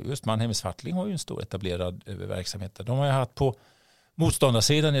avdelningar. Just Mannheim, Svartling har ju en stor etablerad verksamhet. De har ju haft på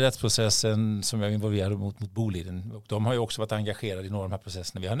motståndarsidan i rättsprocessen som jag är involverad mot Boliden. Och de har ju också varit engagerade i några av de här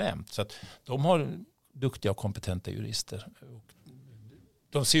processerna vi har nämnt. Så att de har duktiga och kompetenta jurister. Och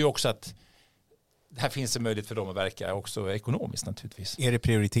de ser ju också att här finns en möjlighet för dem att verka också ekonomiskt naturligtvis. Är det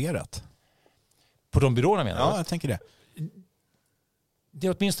prioriterat? På de byråerna menar Ja, jag tänker det. Det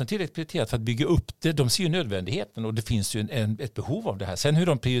är åtminstone tillräckligt prioriterat för att bygga upp det. De ser ju nödvändigheten och det finns ju ett behov av det här. Sen hur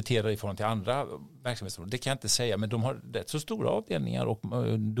de prioriterar i förhållande till andra verksamheter, det kan jag inte säga. Men de har rätt så stora avdelningar och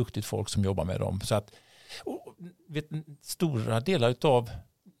duktigt folk som jobbar med dem. Så att stora delar av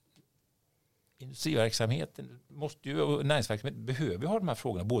industriverksamheten måste ju, och näringsverksamheten behöver ha de här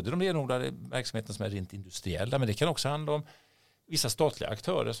frågorna. Både de renodlade verksamheterna som är rent industriella, men det kan också handla om vissa statliga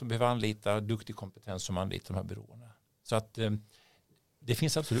aktörer som behöver anlita duktig kompetens som anlitar de här byråerna. Så att det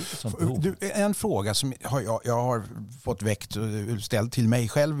finns absolut ett sånt behov. En fråga som jag har fått väckt och ställt till mig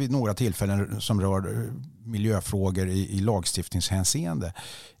själv vid några tillfällen som rör miljöfrågor i lagstiftningshänseende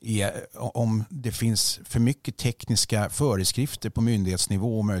är om det finns för mycket tekniska föreskrifter på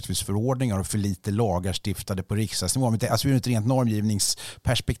myndighetsnivå och möjligtvis förordningar och för lite lagar stiftade på riksdagsnivå. Alltså ur ett rent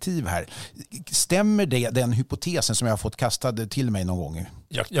normgivningsperspektiv här. Stämmer den hypotesen som jag har fått kastad till mig någon gång?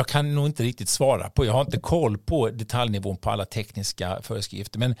 Jag kan nog inte riktigt svara på. Jag har inte koll på detaljnivån på alla tekniska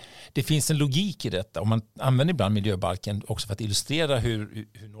föreskrifter. Men det finns en logik i detta. Och man använder ibland miljöbalken också för att illustrera hur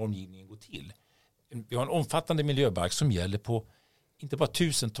normgivningen går till. Vi har en omfattande miljöbalk som gäller på inte bara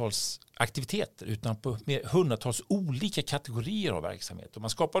tusentals aktiviteter utan på hundratals olika kategorier av verksamhet. Och man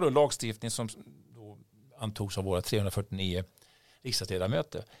skapar då lagstiftning som då antogs av våra 349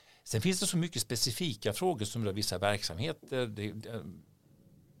 riksdagsledamöter. Sen finns det så mycket specifika frågor som rör vissa verksamheter.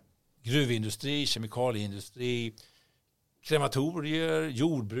 Gruvindustri, kemikalieindustri, krematorier,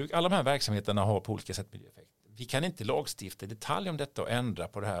 jordbruk. Alla de här verksamheterna har på olika sätt miljöeffekt. Vi kan inte lagstifta i detalj om detta och ändra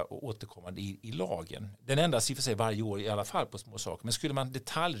på det här och återkommande i lagen. Den ändras i och för sig varje år i alla fall på små saker. Men skulle man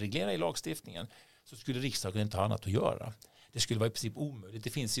detaljreglera i lagstiftningen så skulle riksdagen inte ha annat att göra. Det skulle vara i princip omöjligt. Det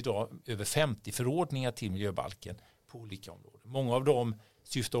finns idag över 50 förordningar till miljöbalken på olika områden. Många av dem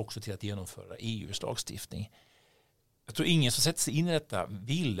syftar också till att genomföra EU:s lagstiftning. Jag tror ingen som sätter sig in i detta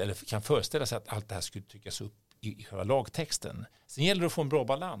vill eller kan föreställa sig att allt det här skulle tryckas upp i själva lagtexten. Sen gäller det att få en bra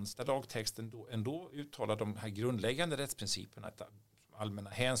balans där lagtexten då ändå uttalar de här grundläggande rättsprinciperna, allmänna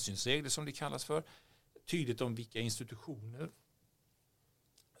hänsynsregler som det kallas för, tydligt om vilka institutioner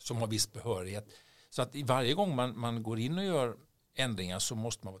som har viss behörighet. Så att varje gång man går in och gör ändringar så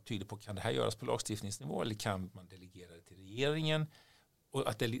måste man vara tydlig på kan det här göras på lagstiftningsnivå eller kan man delegera det till regeringen och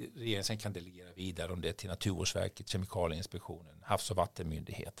att regeringen sen kan delegera vidare om det är till Naturvårdsverket, Kemikalieinspektionen, Havs- och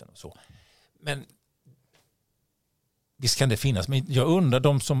vattenmyndigheten och så. Men visst kan det finnas, men jag undrar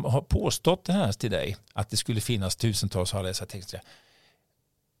de som har påstått det här till dig att det skulle finnas tusentals av dessa texter.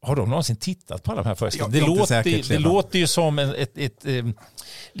 Har de någonsin tittat på alla de här föreskrifterna? Det låter ju som ett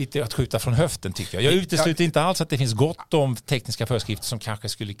lite att skjuta från höften tycker jag. Jag utesluter inte alls att det finns gott om tekniska föreskrifter som kanske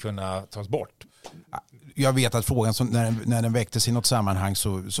skulle kunna tas bort. Jag vet att frågan som, när den väcktes i något sammanhang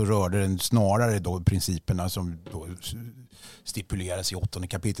så rörde den snarare då principerna som då stipuleras i 8:e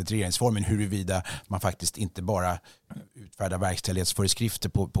kapitlet regeringsformen huruvida man faktiskt inte bara utfärdar verkställighetsföreskrifter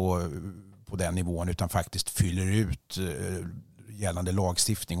på den nivån utan faktiskt fyller ut gällande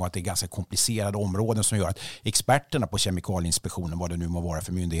lagstiftning och att det är ganska komplicerade områden som gör att experterna på Kemikalieinspektionen, vad det nu må vara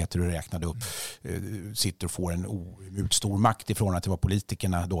för myndigheter du räknade upp, sitter och får en stor makt ifrån till vad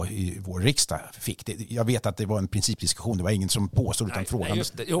politikerna då i vår riksdag fick. Jag vet att det var en principdiskussion, det var ingen som påstod utan frågan.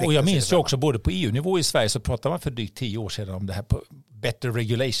 Och jag minns ju också både på EU-nivå i Sverige så pratade man för drygt 10 år sedan om det här på better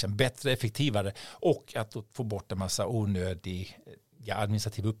regulation, bättre, effektivare och att få bort en massa onödiga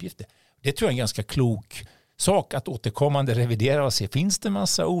administrativa uppgifter. Det tror jag är en ganska klok sak att återkommande revidera och se finns det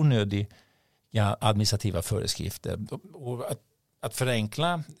massa onödiga administrativa föreskrifter och att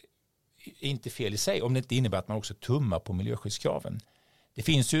förenkla är inte fel i sig om det inte innebär att man också tummar på miljöskyddskraven. Det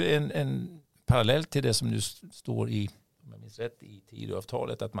finns ju en parallell till det som nu står i, om jag minns rätt, i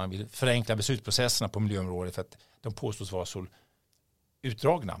Tidöavtalet att man vill förenkla beslutsprocesserna på miljöområdet för att de påstås vara så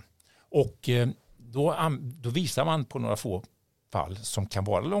utdragna. Och då visar man på några få fall som kan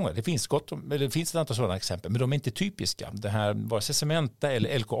vara långa. Det finns ett antal sådana exempel, men de är inte typiska. Det här, vare sig Cementa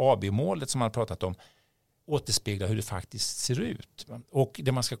eller LKAB-målet som man har pratat om, återspeglar hur det faktiskt ser ut. Och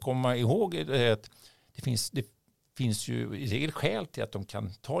det man ska komma ihåg är att det finns ju i regel skäl till att de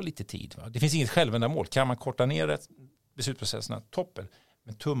kan ta lite tid. Va? Det finns inget självändamål. Kan man korta ner beslutsprocesserna, toppen.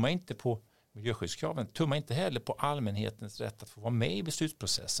 Men tumma inte på miljöskyddskraven. Tumma inte heller på allmänhetens rätt att få vara med i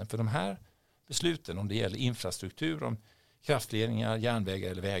beslutsprocessen. För de här besluten, om det gäller infrastruktur, om kraftledningar,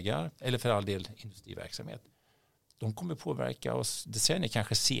 järnvägar eller vägar eller för all del industriverksamhet. De kommer påverka oss decennier,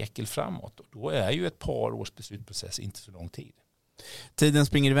 kanske sekel framåt. Och då är ju ett par års beslutsprocess inte så lång tid. Tiden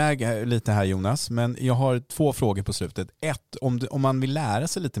springer iväg lite här, Jonas, men jag har 2 frågor på slutet. 1, om man vill lära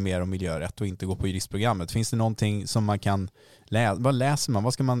sig lite mer om miljörätt och inte gå på juristprogrammet, finns det någonting som man kan läsa? Vad läser man?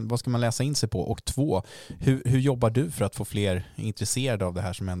 Vad ska man läsa in sig på? Och 2, hur jobbar du för att få fler intresserade av det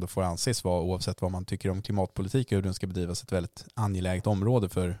här som ändå får anses vara, oavsett vad man tycker om klimatpolitik och hur den ska bedrivas, ett väldigt angeläget område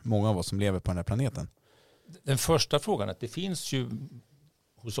för många av oss som lever på den här planeten? Den första frågan är att det finns ju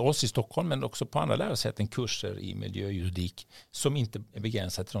hos oss i Stockholm, men också på andra lärosäten, kurser i miljöjuridik som inte är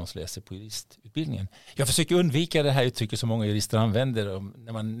begränsade till de som läser på juristutbildningen. Jag försöker undvika det här uttrycket som många jurister använder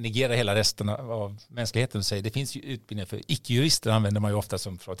när man negerar hela resten av mänskligheten och säger det finns ju utbildningar för icke-jurister, använder man ju ofta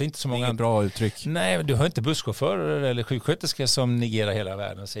som för. Det är inte så många Inget bra uttryck. Nej, du har inte busschaufförer eller sjuksköterskor som negerar hela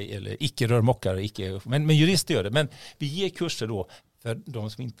världen, eller icke-rörmokare, men jurister gör det. Men vi ger kurser då för de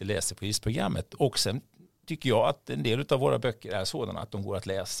som inte läser på juristprogrammet, och sen tycker jag att en del av våra böcker är sådana att de går att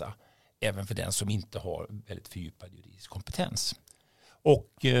läsa även för den som inte har väldigt fördjupad juridisk kompetens.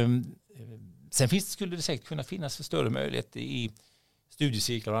 Och sen skulle det säkert kunna finnas en större möjlighet i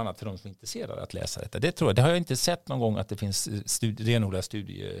studiecirklar och annat för de som är intresserade att läsa detta. Det tror jag. Det har jag inte sett någon gång att det finns renodlade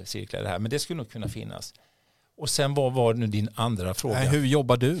studiecirklar i det här, men det skulle nog kunna finnas. Och sen vad var nu din andra fråga? Hur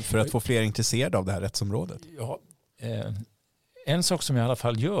jobbar du för att få fler intresserade av det här rättsområdet? Ja, en sak som jag i alla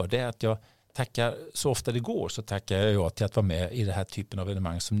fall gör, det är att jag tackar så ofta det går, så tackar jag till att vara med i den här typen av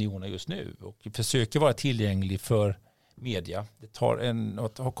evenemang som ni ordnar just nu, och försöker vara tillgänglig för media. Det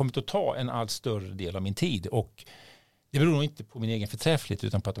har kommit att ta en allt större del av min tid, och det beror nog inte på min egen förträfflighet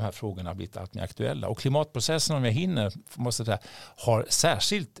utan på att de här frågorna har blivit allt mer aktuella. Och klimatprocessen, om jag hinner, måste säga, har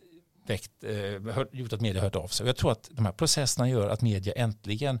särskilt gjort att media har hört av sig. Och jag tror att de här processerna gör att media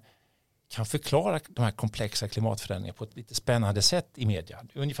äntligen kan förklara de här komplexa klimatförändringarna på ett lite spännande sätt i media.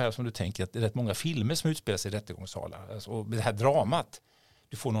 Ungefär som du tänker att det är rätt många filmer som utspelar sig i rättegångssalar. Alltså, och det här dramat,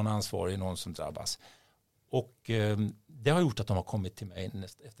 du får någon ansvarig, någon som drabbas. Och det har gjort att de har kommit till mig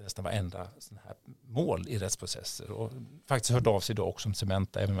efter nästan varenda sån här mål i rättsprocesser. Och faktiskt hört av sig då också om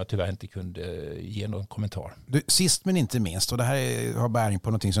Cementa, även om jag tyvärr inte kunde ge någon kommentar. Sist men inte minst, och det här har bäring på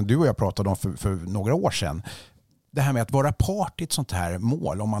någonting som du och jag pratade om för några år sedan. Det här med att vara part i ett sånt här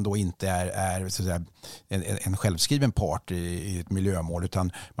mål, om man då inte är så att säga, en självskriven part i ett miljömål,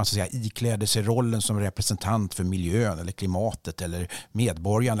 utan man så att säga ikläder sig rollen som representant för miljön eller klimatet eller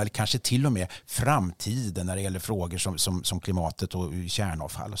medborgarna, eller kanske till och med framtiden när det gäller frågor som klimatet och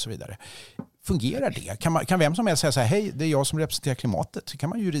kärnavfall och så vidare. Fungerar det? Kan vem som helst säga så här, hej, det är jag som representerar klimatet? Kan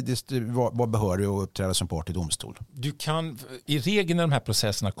man juridiskt vara behörig och uppträda som part i domstol? Du kan, i regel när de här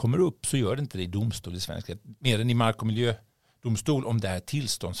processerna kommer upp så gör det inte det i domstol i svensk rätt, mer än i mark- och miljödomstol om det är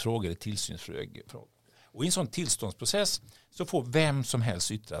tillståndsfrågor eller tillsynsfrågor. Och i en sån tillståndsprocess så får vem som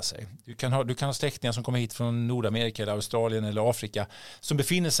helst yttra sig. Du kan ha släktingar som kommer hit från Nordamerika eller Australien eller Afrika som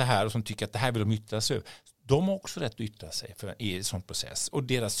befinner sig här och som tycker att det här vill de yttra sig över. De har också rätt att yttra sig i en sån process, och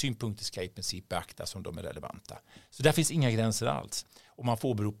deras synpunkter ska i princip beaktas om de är relevanta. Så där finns inga gränser alls. Och man får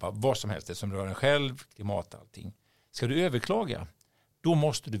åberopa vad som helst som rör en själv, klimat, allting. Ska du överklaga, då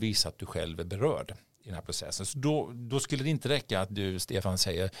måste du visa att du själv är berörd i den här processen. Så då skulle det inte räcka att du, Stefan,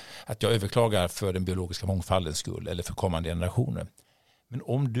 säger att jag överklagar för den biologiska mångfaldens skull eller för kommande generationer. Men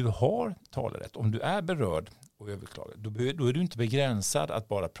om du har talerätt, om du är berörd och överklagar, då är du inte begränsad att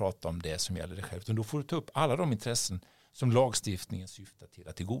bara prata om det som gäller dig själv, utan då får du ta upp alla de intressen som lagstiftningen syftar till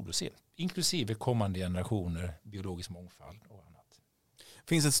att tillgodose, inklusive kommande generationer, biologisk mångfald och annat.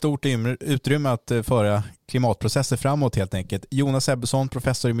 Finns ett stort utrymme att föra klimatprocesser framåt helt enkelt. Jonas Ebbesson,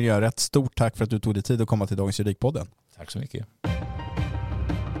 professor i miljörätt, stort tack för att du tog dig tid att komma till Dagens Juridikpodden. Tack så mycket.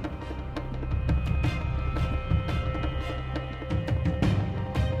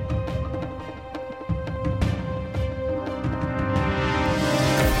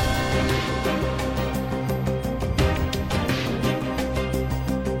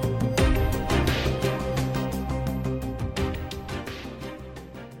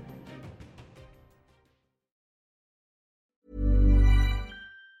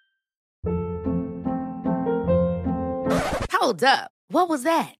 Hold up. What was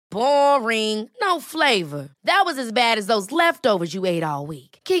that? Boring. No flavor. That was as bad as those leftovers you ate all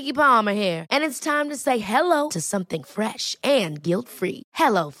week. Keke Palmer here, and it's time to say hello to something fresh and guilt-free.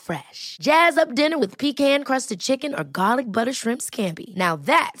 Hello Fresh. Jazz up dinner with pecan-crusted chicken or garlic butter shrimp scampi. Now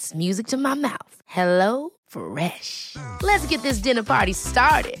that's music to my mouth. Hello Fresh. Let's get this dinner party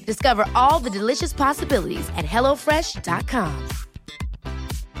started. Discover all the delicious possibilities at hellofresh.com.